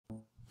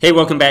Hey,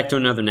 welcome back to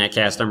another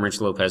Netcast. I'm Rich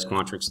Lopez,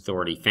 Quantrix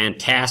Authority.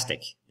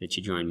 Fantastic that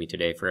you joined me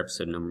today for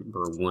episode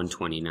number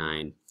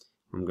 129.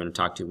 I'm going to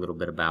talk to you a little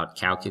bit about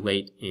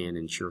Calculate and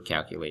Ensure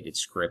Calculated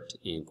script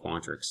in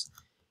Quantrix.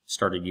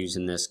 Started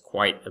using this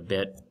quite a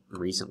bit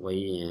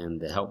recently, and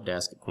the help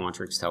desk at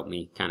Quantrix helped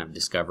me kind of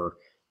discover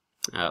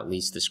at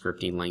least the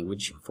scripting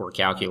language for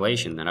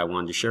calculation that I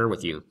wanted to share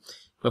with you.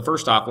 But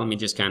first off, let me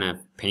just kind of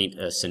paint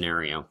a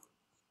scenario.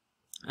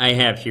 I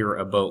have here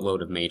a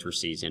boatload of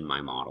matrices in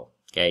my model,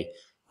 okay?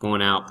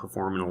 Going out,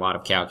 performing a lot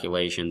of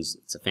calculations.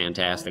 It's a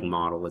fantastic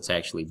model. It's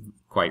actually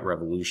quite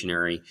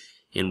revolutionary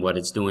in what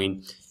it's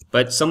doing.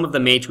 But some of the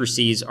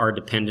matrices are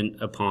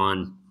dependent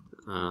upon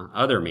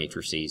other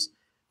matrices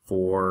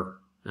for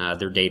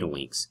their data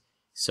links.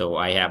 So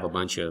I have a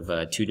bunch of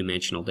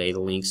two-dimensional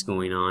data links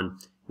going on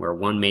where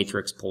one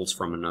matrix pulls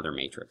from another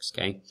matrix,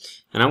 okay?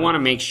 And I want to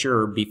make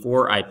sure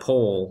before I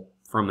pull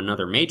from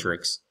another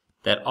matrix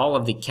that all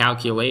of the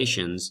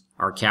calculations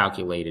are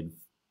calculated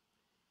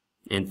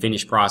and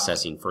finish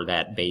processing for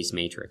that base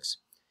matrix.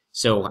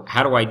 So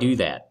how do I do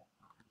that?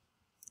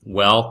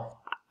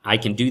 Well, I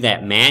can do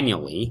that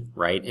manually,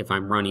 right? If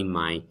I'm running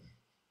my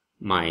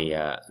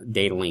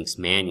data links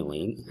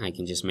manually, I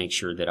can just make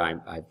sure that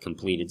I've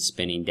completed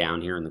spinning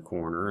down here in the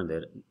corner,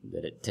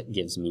 that it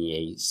gives me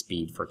a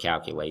speed for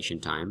calculation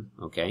time,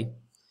 okay?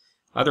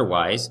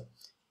 Otherwise,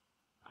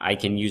 I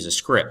can use a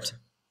script.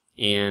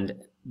 And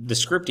the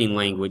scripting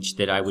language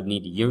that I would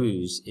need to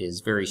use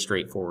is very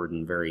straightforward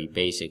and very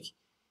basic.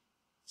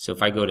 So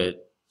if I go to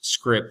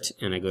Script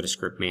and I go to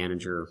Script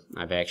Manager,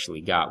 I've actually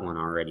got one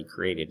already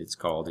created. It's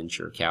called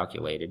Ensure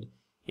Calculated.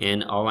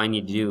 And all I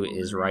need to do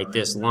is write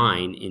this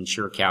line,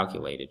 Ensure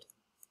Calculated,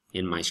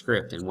 in my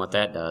script. And what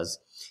that does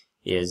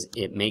is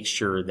it makes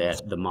sure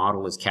that the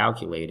model is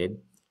calculated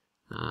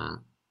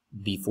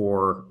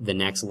before the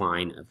next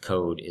line of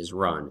code is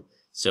run.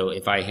 So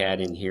if I had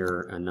in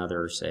here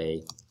another,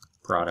 say,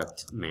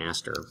 Product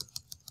Master,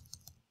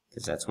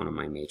 because that's one of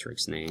my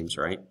matrix names,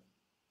 right?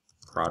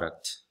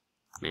 Product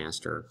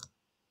Master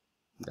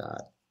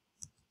dot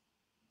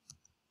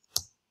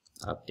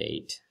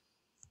update.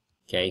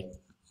 Okay.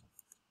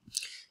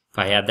 If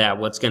I had that,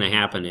 what's going to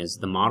happen is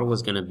the model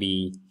is going to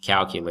be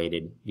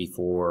calculated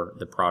before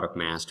the product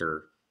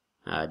master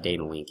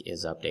data link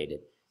is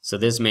updated. So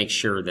this makes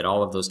sure that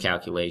all of those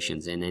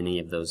calculations in any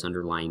of those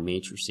underlying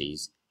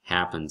matrices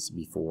happens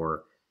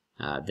before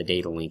the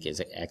data link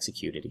is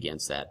executed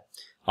against that.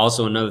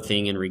 Also, another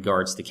thing in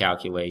regards to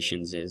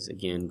calculations is,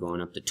 again,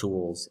 going up to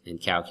Tools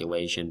and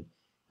Calculation.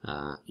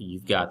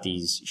 You've got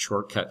these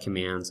shortcut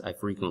commands. I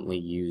frequently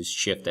use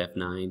Shift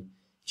F9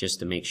 just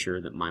to make sure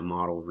that my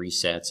model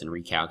resets and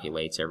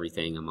recalculates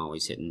everything. I'm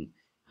always hitting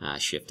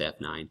Shift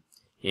F9.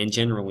 And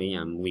generally,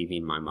 I'm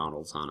leaving my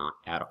models on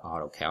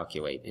auto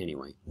calculate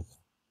anyway.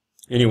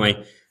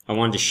 Anyway, I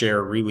wanted to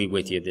share really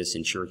with you this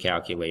Ensure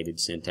Calculated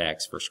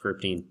syntax for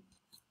scripting.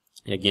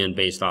 Again,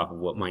 based off of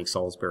what Mike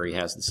Salisbury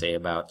has to say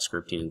about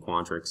scripting in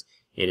Quantrix,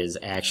 it is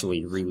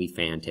actually really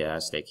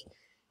fantastic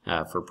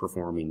for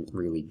performing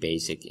really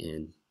basic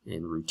and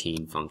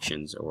routine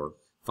functions or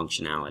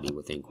functionality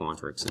within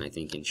Quantrix, and I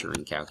think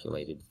Ensuring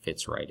Calculated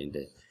fits right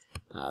into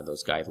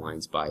those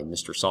guidelines by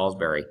Mr.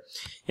 Salisbury.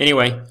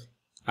 Anyway,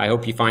 I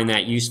hope you find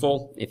that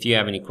useful. If you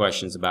have any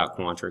questions about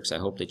Quantrix, I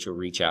hope that you'll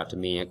reach out to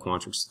me at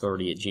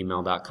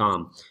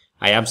quantrixauthority@gmail.com.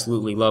 I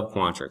absolutely love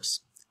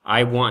Quantrix.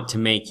 I want to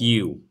make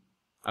you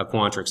a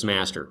Quantrix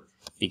master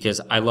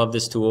because I love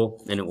this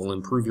tool and it will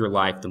improve your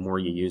life the more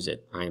you use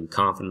it. I am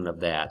confident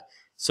of that.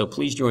 So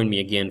please join me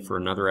again for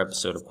another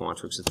episode of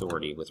Quantrix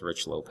Authority with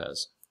Rich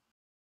Lopez.